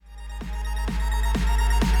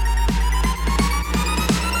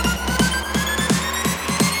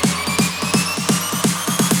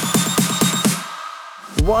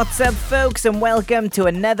What's up, folks, and welcome to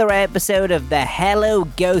another episode of the Hello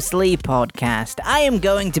Ghostly podcast. I am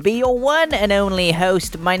going to be your one and only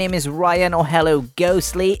host. My name is Ryan, or Hello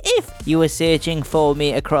Ghostly, if you were searching for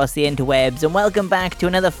me across the interwebs, and welcome back to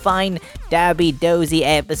another fine, dabby-dozy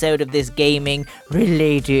episode of this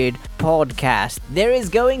gaming-related podcast. There is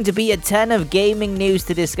going to be a ton of gaming news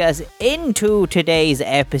to discuss into today's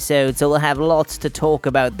episode, so we'll have lots to talk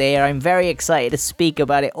about there. I'm very excited to speak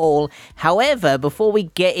about it all. However, before we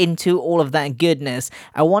get into all of that goodness,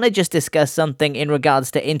 I want to just discuss something in regards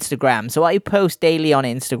to Instagram. So I post daily on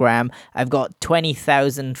Instagram. I've got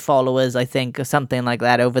 20,000 followers, I think, or something like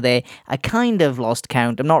that over there. I kind of lost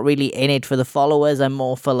count. I'm not really in it for the followers. I'm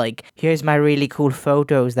more for like, here's my really cool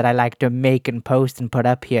photos that I like to make and post and put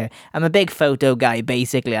up here. I'm a big photo guy,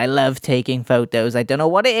 basically. I love taking photos. I don't know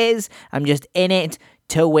what it is. I'm just in it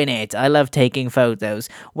to win it. I love taking photos.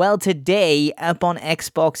 Well, today, up on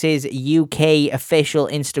Xbox's UK official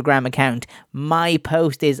Instagram account, my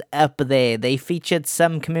post is up there. They featured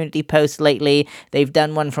some community posts lately. They've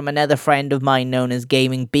done one from another friend of mine known as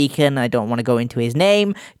Gaming Beacon. I don't want to go into his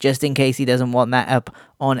name, just in case he doesn't want that up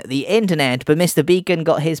on the internet, but Mr. Beacon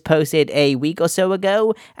got his posted a week or so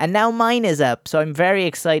ago, and now mine is up, so I'm very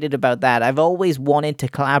excited about that. I've always wanted to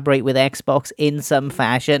collaborate with Xbox in some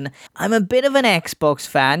fashion. I'm a bit of an Xbox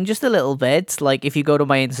fan, just a little bit. Like, if you go to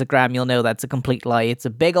my Instagram, you'll know that's a complete lie. It's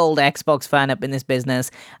a big old Xbox fan up in this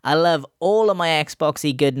business. I love all of my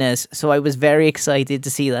Xboxy goodness, so I was very excited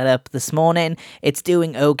to see that up this morning. It's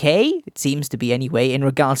doing okay, it seems to be anyway, in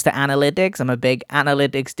regards to analytics. I'm a big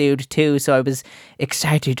analytics dude too, so I was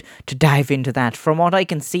excited to dive into that. From what I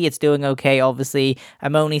can see, it's doing okay. Obviously,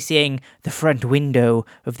 I'm only seeing the front window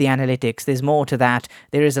of the analytics. There's more to that.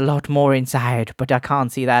 There is a lot more inside, but I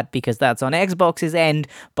can't see that because that's on Xbox's end.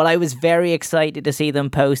 But I was very excited to see them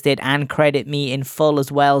post it and credit me in full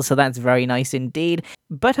as well, so that's very nice indeed.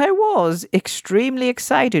 But I was extremely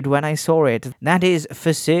excited when I saw it. That is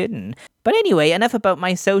for certain. But anyway, enough about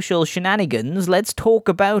my social shenanigans. Let's talk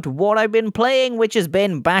about what I've been playing, which has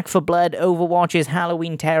been Back 4 Blood, Overwatch's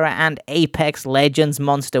Halloween Terror, and Apex Legends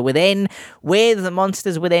Monster Within, with the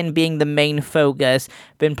Monsters Within being the main focus.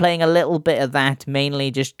 Been playing a little bit of that,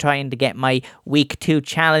 mainly just trying to get my Week 2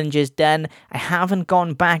 challenges done. I haven't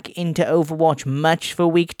gone back into Overwatch much for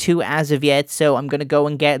Week 2 as of yet, so I'm going to go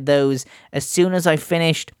and get those as soon as I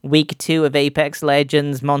finished Week 2 of Apex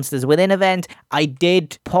Legends Monsters Within event. I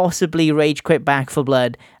did possibly rage quit Back 4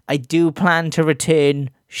 Blood. I do plan to return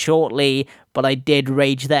shortly, but I did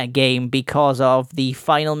rage that game because of the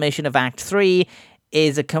final mission of Act 3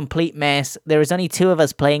 is a complete mess. There is only two of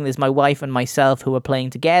us playing. There's my wife and myself who are playing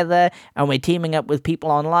together, and we're teaming up with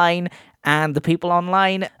people online, and the people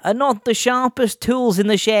online are not the sharpest tools in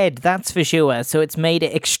the shed, that's for sure. So it's made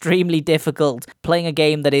it extremely difficult playing a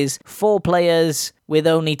game that is 4 players with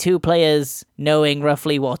only 2 players knowing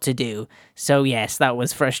roughly what to do. So yes, that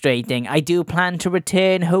was frustrating. I do plan to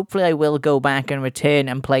return. Hopefully I will go back and return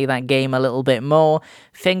and play that game a little bit more.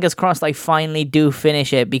 Fingers crossed I finally do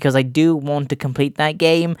finish it, because I do want to complete that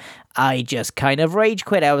game. I just kind of rage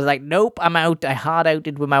quit. I was like, nope, I'm out. I hard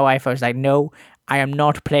outed with my wife. I was like, no, I am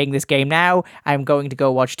not playing this game now. I'm going to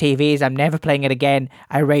go watch TVs. I'm never playing it again.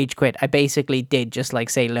 I rage quit. I basically did just like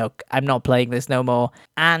say, look, I'm not playing this no more.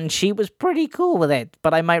 And she was pretty cool with it,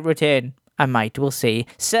 but I might return. I might, we'll see.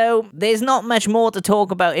 So, there's not much more to talk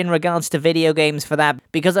about in regards to video games for that,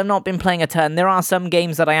 because I've not been playing a ton. There are some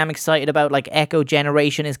games that I am excited about, like Echo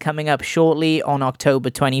Generation is coming up shortly on October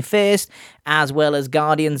 21st, as well as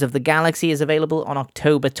Guardians of the Galaxy is available on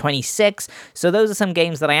October 26th. So those are some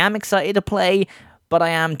games that I am excited to play, but I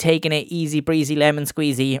am taking it easy breezy lemon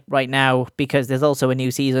squeezy right now, because there's also a new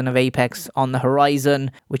season of Apex on the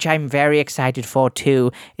horizon, which I'm very excited for too,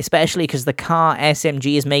 especially because the Car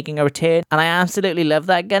SMG is making a return, and I absolutely love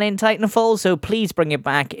that gun in Titanfall, so please bring it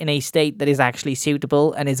back in a state that is actually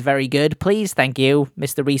suitable and is very good. Please, thank you,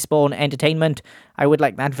 Mr. Respawn Entertainment. I would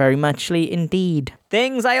like that very muchly indeed.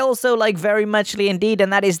 Things I also like very muchly indeed,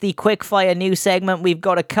 and that is the quickfire news segment. We've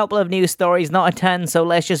got a couple of news stories, not a ton, so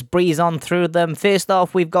let's just breeze on through them. First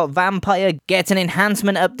off, we've got Vampire gets an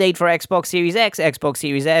enhancement update for Xbox Series X, Xbox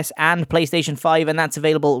Series S, and PlayStation 5, and that's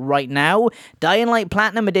available right now. Dying Light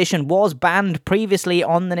Platinum Edition was banned previously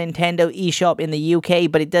on the Nintendo eShop in the UK,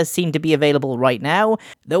 but it does seem to be available right now.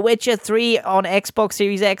 The Witcher 3 on Xbox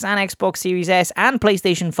Series X and Xbox Series S and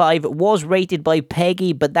PlayStation 5 was rated by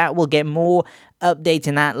PEGI, but that will get more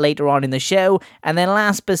updating that later on in the show. And then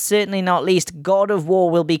last but certainly not least, God of War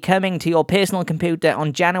will be coming to your personal computer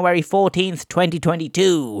on January 14th,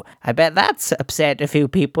 2022. I bet that's upset a few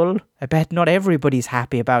people. I bet not everybody's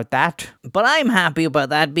happy about that. But I'm happy about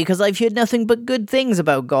that because I've heard nothing but good things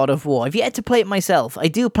about God of War. I've yet to play it myself. I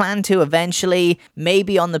do plan to eventually,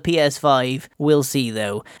 maybe on the PS5. We'll see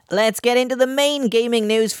though. Let's get into the main gaming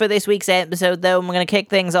news for this week's episode though. I'm going to kick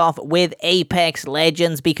things off with Apex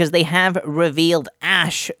Legends because they have revealed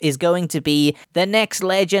Ash is going to be the next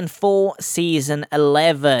legend for Season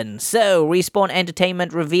 11. So, Respawn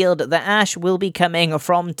Entertainment revealed that Ash will be coming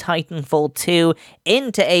from Titanfall 2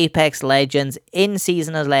 into Apex Legends in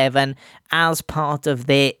Season 11 as part of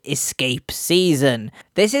their escape season.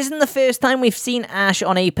 This isn't the first time we've seen Ash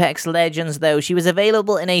on Apex Legends though. She was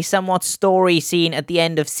available in a somewhat story scene at the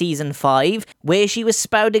end of Season 5, where she was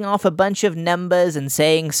spouting off a bunch of numbers and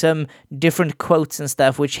saying some different quotes and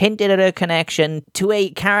stuff, which hinted at her connection to a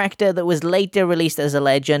character that was later released as a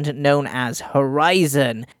legend known as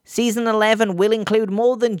Horizon. Season 11 will include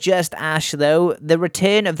more than just Ash though. The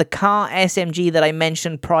return of the car SMG that I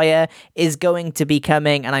mentioned prior is going to be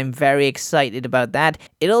coming, and I'm very excited about that.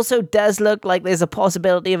 It also does look like there's a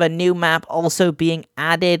possibility of a new map also being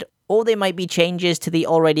added, or there might be changes to the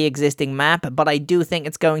already existing map, but I do think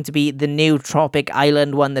it's going to be the new Tropic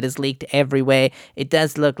Island one that is leaked everywhere. It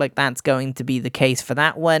does look like that's going to be the case for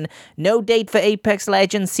that one. No date for Apex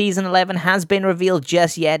Legends Season 11 has been revealed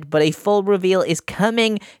just yet, but a full reveal is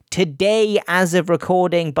coming today as of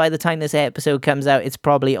recording. By the time this episode comes out, it's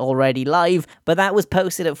probably already live, but that was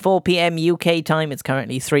posted at 4 p.m. UK time. It's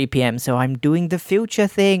currently 3 p.m, so I'm doing the future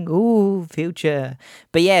thing. Ooh, future.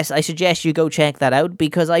 But yes, I suggest you go check that out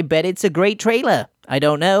because I bet it's a great trailer. I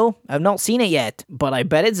don't know. I've not seen it yet, but I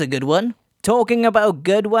bet it's a good one. Talking about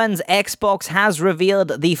good ones, Xbox has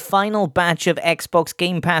revealed the final batch of Xbox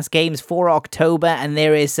Game Pass games for October, and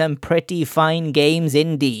there is some pretty fine games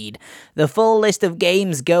indeed. The full list of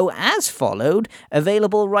games go as followed.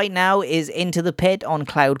 Available right now is Into the Pit on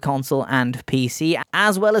Cloud Console and PC,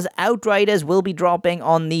 as well as Outriders will be dropping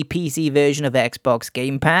on the PC version of Xbox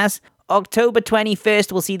Game Pass. October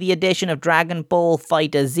 21st will see the addition of Dragon Ball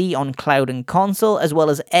FighterZ on cloud and console, as well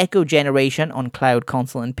as Echo Generation on cloud,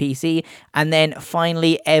 console, and PC, and then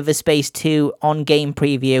finally Everspace 2 on game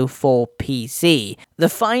preview for PC. The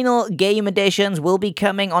final game additions will be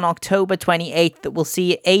coming on October 28th that will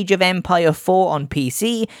see Age of Empire 4 on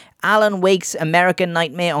PC, Alan Wake's American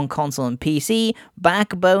Nightmare on console and PC,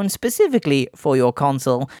 Backbone specifically for your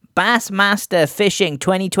console, Bassmaster Fishing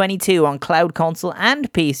 2022 on cloud, console,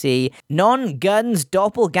 and PC, Non-Guns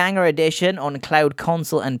Doppelganger Edition on cloud,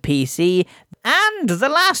 console, and PC, and the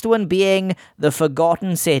last one being The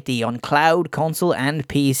Forgotten City on cloud, console, and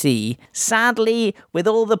PC. Sadly, with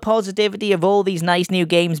all the positivity of all these nice new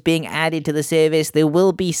games being added to the service, there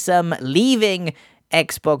will be some leaving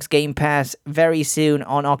Xbox Game Pass very soon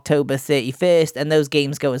on October 31st, and those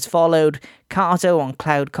games go as followed: Kato on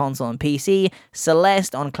cloud, console, and PC,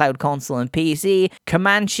 Celeste on cloud, console, and PC,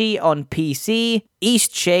 Comanche on PC,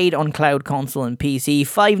 Eastshade on cloud, console, and PC,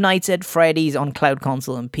 Five Nights at Freddy's on cloud,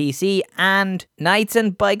 console, and PC, and Knights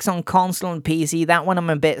and Bikes on console and PC. That one I'm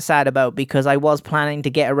a bit sad about because I was planning to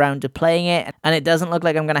get around to playing it, and it doesn't look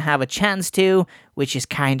like I'm going to have a chance to, which is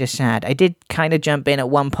kind of sad. I did kind of jump in at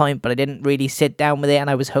one point, but I didn't really sit down with it, and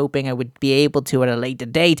I was hoping I would be able to at a later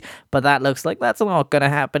date, but that looks like that's not going to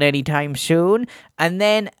happen anytime soon. And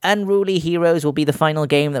then Unruly Heroes will be the final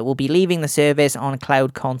game that will be leaving the service on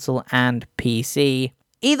cloud, console, and PC.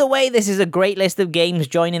 Either way, this is a great list of games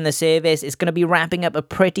joining the service. It's going to be wrapping up a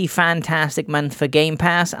pretty fantastic month for Game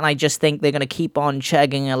Pass, and I just think they're going to keep on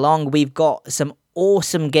chugging along. We've got some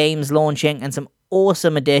awesome games launching and some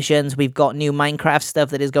awesome additions. We've got new Minecraft stuff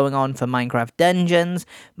that is going on for Minecraft Dungeons.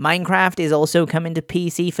 Minecraft is also coming to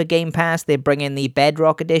PC for Game Pass. They're bringing the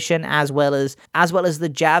Bedrock edition as well as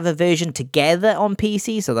the Java version together on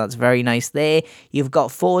PC, so that's very nice there. You've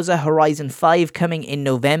got Forza Horizon 5 coming in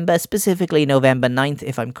November, specifically November 9th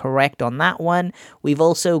if I'm correct on that one. We've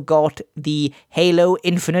also got the Halo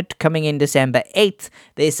Infinite coming in December 8th.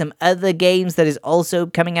 There's some other games that is also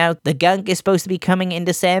coming out. The Gunk is supposed to be coming in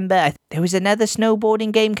December. There was another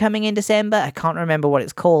snowboarding game coming in December. I can't remember what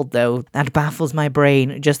it's called though. That baffles my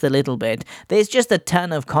brain just a little bit. There's just a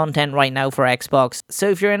ton of content right now for Xbox, so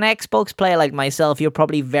if you're an Xbox player like myself, you're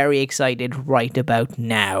probably very excited right about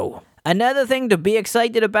now. Another thing to be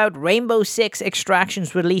excited about, Rainbow Six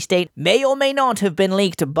Extraction's release date may or may not have been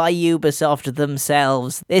leaked by Ubisoft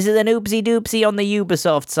themselves. This is an oopsie doopsie on the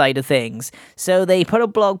Ubisoft side of things. So they put a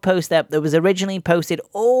blog post up that was originally posted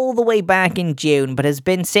all the way back in June, but has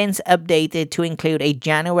been since updated to include a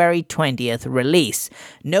January 20th release.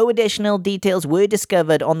 No additional details were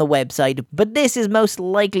discovered on the website, but this is most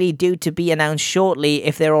likely due to be announced shortly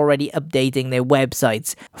if they're already updating their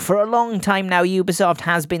websites. For a long time now, Ubisoft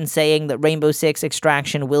has been saying that Rainbow Six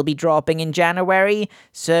Extraction will be dropping in January,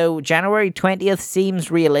 so January 20th seems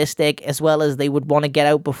realistic, as well as they would want to get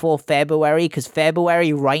out before February, because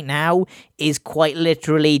February right now is quite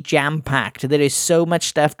literally jam-packed. There is so much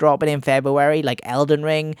stuff dropping in February, like Elden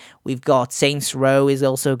Ring. We've got Saints Row is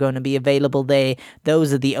also going to be available there.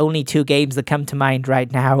 Those are the only two games that come to mind right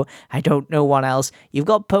now. I don't know what else. You've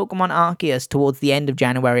got Pokemon Arceus towards the end of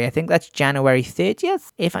January. I think that's January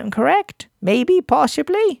 30th, if I'm correct. Maybe,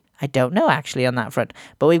 possibly. I don't know actually on that front,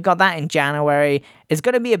 but we've got that in January. It's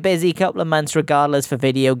going to be a busy couple of months regardless for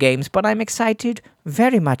video games, but I'm excited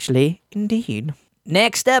very muchly indeed.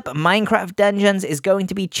 Next up, Minecraft Dungeons is going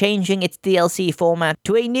to be changing its DLC format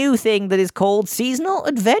to a new thing that is called Seasonal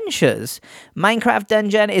Adventures. Minecraft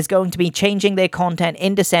Dungeon is going to be changing their content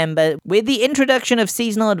in December with the introduction of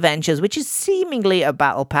Seasonal Adventures, which is seemingly a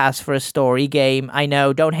battle pass for a story game. I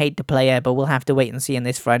know, don't hate the player, but we'll have to wait and see on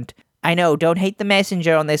this front. I know, don't hate the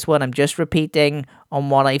messenger on this one, I'm just repeating on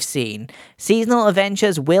what I've seen. Seasonal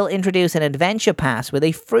Adventures will introduce an adventure pass with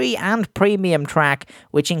a free and premium track,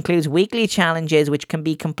 which includes weekly challenges which can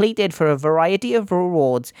be completed for a variety of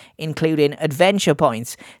rewards, including adventure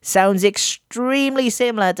points. Sounds extremely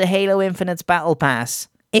similar to Halo Infinite's Battle Pass.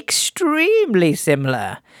 Extremely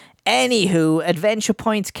similar. Anywho, adventure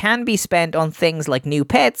points can be spent on things like new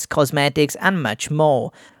pets, cosmetics, and much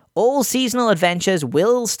more. All seasonal adventures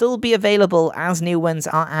will still be available as new ones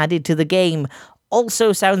are added to the game.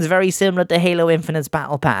 Also sounds very similar to Halo Infinite's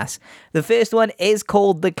Battle Pass. The first one is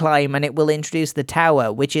called The Climb, and it will introduce the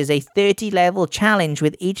Tower, which is a 30-level challenge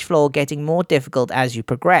with each floor getting more difficult as you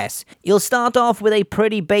progress. You'll start off with a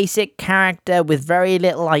pretty basic character with very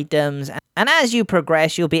little items, and as you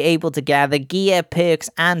progress, you'll be able to gather gear, perks,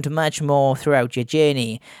 and much more throughout your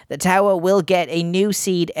journey. The tower will get a new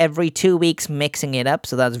seed every 2 weeks, mixing it up,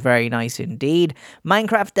 so that's very nice indeed.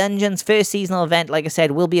 Minecraft Dungeons' first seasonal event, like I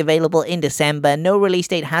said, will be available in December. No release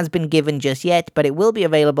date has been given just yet, but it will be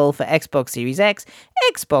available for Xbox Series X,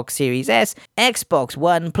 Xbox Series S, Xbox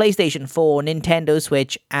One, PlayStation 4, Nintendo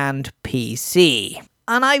Switch, and PC.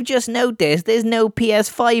 And I've just noticed there's no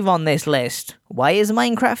PS5 on this list. Why is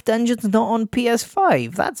Minecraft Dungeons not on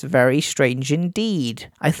PS5? That's very strange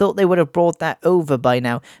indeed. I thought they would have brought that over by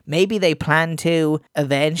now. Maybe they plan to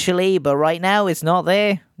eventually, but right now it's not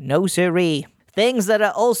there. No siree. Things that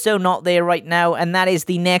are also not there right now, and that is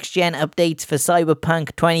the next-gen updates for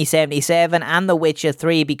Cyberpunk 2077 and The Witcher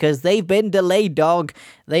 3, because they've been delayed, dog.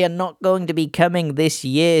 They are not going to be coming this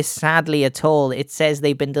year, sadly at all. It says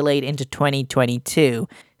they've been delayed into 2022.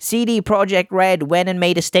 CD Projekt Red went and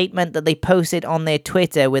made a statement that they posted on their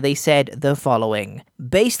Twitter where they said the following.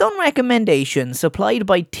 Based on recommendations supplied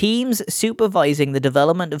by teams supervising the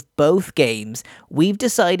development of both games, we've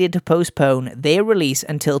decided to postpone their release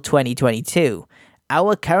until 2022.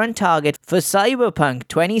 Our current target for Cyberpunk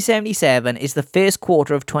 2077 is the first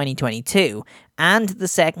quarter of 2022, and the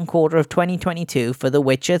second quarter of 2022 for The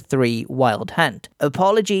Witcher 3 Wild Hunt.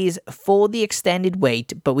 Apologies for the extended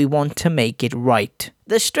wait, but we want to make it right.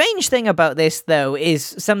 The strange thing about this, though, is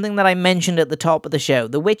something that I mentioned at the top of the show.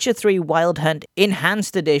 The Witcher 3 Wild Hunt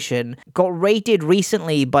Enhanced Edition got rated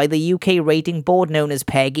recently by the UK rating board known as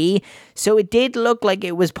PEGI, so it did look like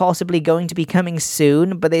it was possibly going to be coming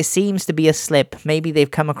soon, but there seems to be a slip. Maybe they've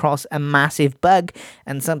come across a massive bug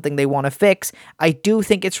and something they want to fix. I do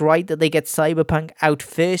think it's right that they get Cyberpunk out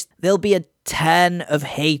first. There'll be a ton of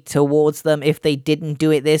hate towards them if they didn't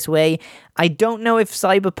do it this way. I don't know if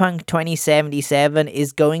Cyberpunk 2077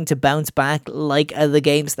 is going to bounce back like other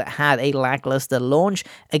games that had a lackluster launch.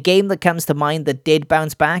 A game that comes to mind that did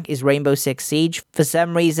bounce back is Rainbow Six Siege. For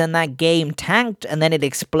some reason, that game tanked and then it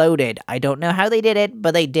exploded. I don't know how they did it,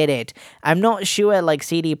 but they did it. I'm not sure like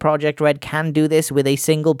CD Projekt Red can do this with a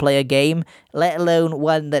single player game, let alone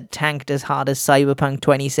one that tanked as hard as Cyberpunk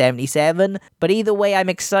 2077. But either way, I'm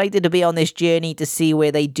excited to be on this journey to see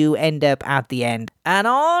where they do end up at the end. And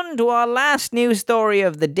on to our last news story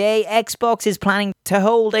of the day. Xbox is planning to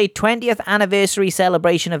hold a 20th anniversary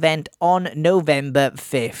celebration event on November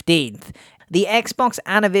 15th. The Xbox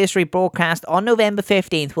anniversary broadcast on November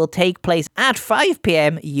 15th will take place at 5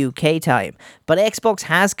 p.m. UK time, but Xbox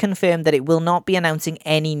has confirmed that it will not be announcing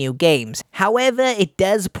any new games. However, it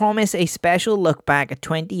does promise a special look back at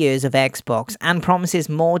 20 years of Xbox and promises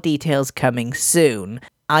more details coming soon.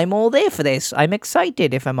 I'm all there for this. I'm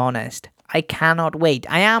excited, if I'm honest. I cannot wait.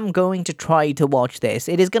 I am going to try to watch this.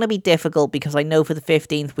 It is going to be difficult because I know for the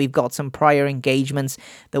 15th we've got some prior engagements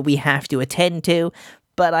that we have to attend to,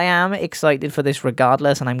 but I am excited for this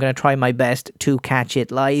regardless, and I'm going to try my best to catch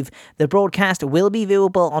it live. The broadcast will be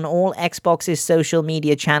viewable on all Xbox's social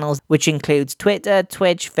media channels, which includes Twitter,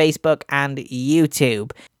 Twitch, Facebook, and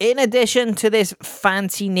YouTube. In addition to this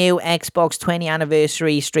fancy new Xbox 20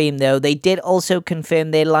 anniversary stream, though, they did also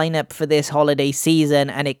confirm their lineup for this holiday season,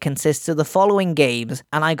 and it consists of the following games,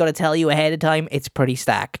 and I gotta tell you ahead of time, it's pretty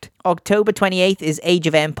stacked. October 28th is Age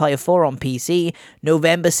of Empire 4 on PC.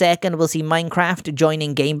 November 2nd will see Minecraft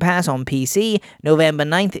joining Game Pass on PC. November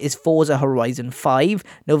 9th is Forza Horizon 5.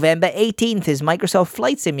 November 18th is Microsoft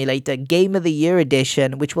Flight Simulator Game of the Year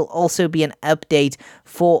Edition, which will also be an update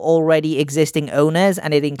for already existing owners,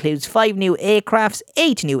 and it includes 5 new aircrafts,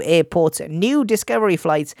 8 new airports, new Discovery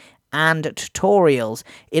flights, and tutorials.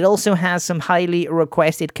 It also has some highly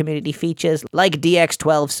requested community features like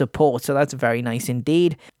DX12 support, so that's very nice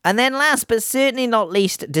indeed. And then last but certainly not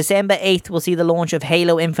least, December 8th will see the launch of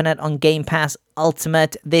Halo Infinite on Game Pass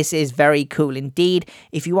Ultimate. This is very cool indeed.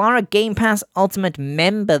 If you are a Game Pass Ultimate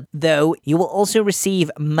member, though, you will also receive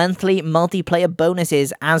monthly multiplayer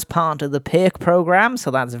bonuses as part of the perk program, so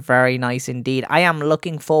that's very nice indeed. I am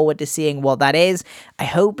looking forward to seeing what that is. I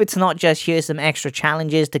hope it's not just here's some extra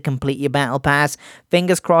challenges to complete your battle pass.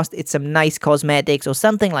 Fingers crossed it's some nice cosmetics or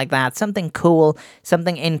something like that, something cool,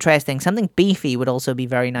 something interesting, something beefy would also be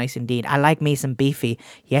very nice indeed. I like me some beefy.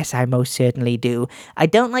 Yes, I most certainly do. I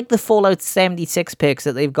don't like the Fallout 76 perks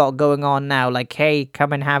that they've got going on now, like, hey,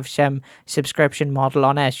 come and have some subscription model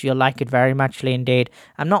on us, you'll like it very muchly indeed.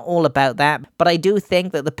 I'm not all about that, but I do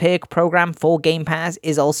think that the perk program for Game Pass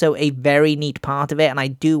is also a very neat part of it, and I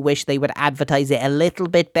do wish they would advertise it a little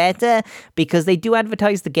bit better, because they do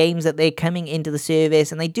advertise the games that they're coming into the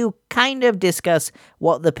service, and they do kind of discuss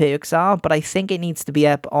what the perks are, but I think it needs to be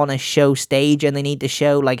up on a show stage, and they need to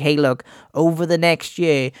show, like, hey, look, over the next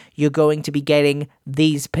year, you're going to be getting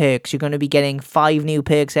these perks. You're going to be getting 5 new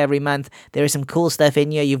perks every month. There is some cool stuff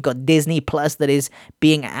in here. You've got Disney Plus that is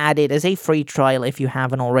being added as a free trial if you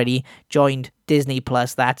haven't already joined Disney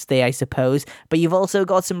Plus. That's there, I suppose. But you've also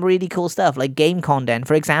got some really cool stuff like game content.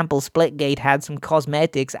 For example, Splitgate had some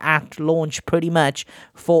cosmetics at launch pretty much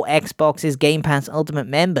for Xbox's Game Pass Ultimate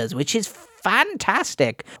members, which is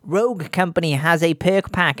fantastic. Rogue Company has a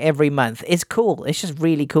perk pack every month. It's cool. It's just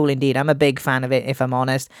really cool indeed. I'm a big fan of it, if I'm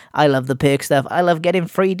honest. I love the perk stuff. I love getting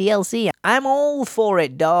free DLC. I'm all for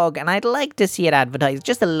it, dog, and I'd like to see it advertised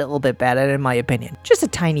just a little bit better, in my opinion. Just a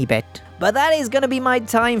tiny bit. But that is going to be my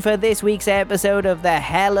time for this week's episode of the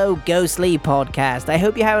Hello Ghostly podcast. I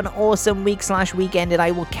hope you have an awesome week/weekend, and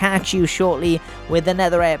I will catch you shortly with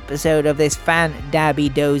another episode of this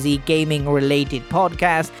fan-dabby-dozy gaming-related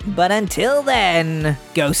podcast. But until then,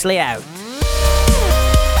 Ghostly out.